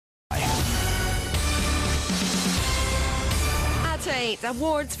8,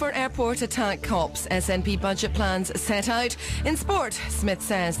 awards for airport attack cops. SNP budget plans set out. In sport, Smith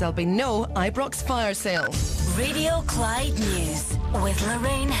says there'll be no Ibrox fire sale. Radio Clyde News with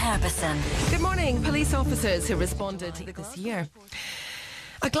Lorraine Harbison. Good morning. Police officers who responded this year.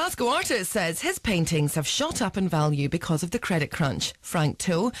 A Glasgow artist says his paintings have shot up in value because of the credit crunch. Frank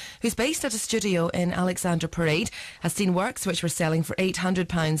Toe, who's based at a studio in Alexandra Parade, has seen works which were selling for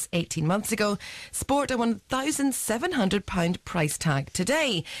 £800 18 months ago sport a £1,700 price tag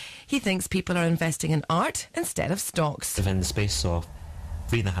today. He thinks people are investing in art instead of stocks. Within the space of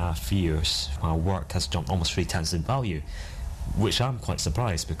 3.5 years, my work has jumped almost 3 times in value, which I'm quite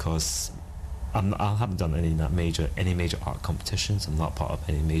surprised because I haven't done any major art competitions. I'm not part of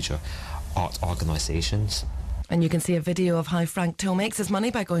any major art organisations. And you can see a video of how Frank Toe makes his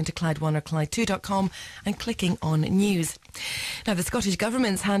money by going to Clyde1 or Clyde2.com and clicking on news. Now, the Scottish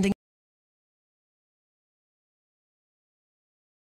Government's handing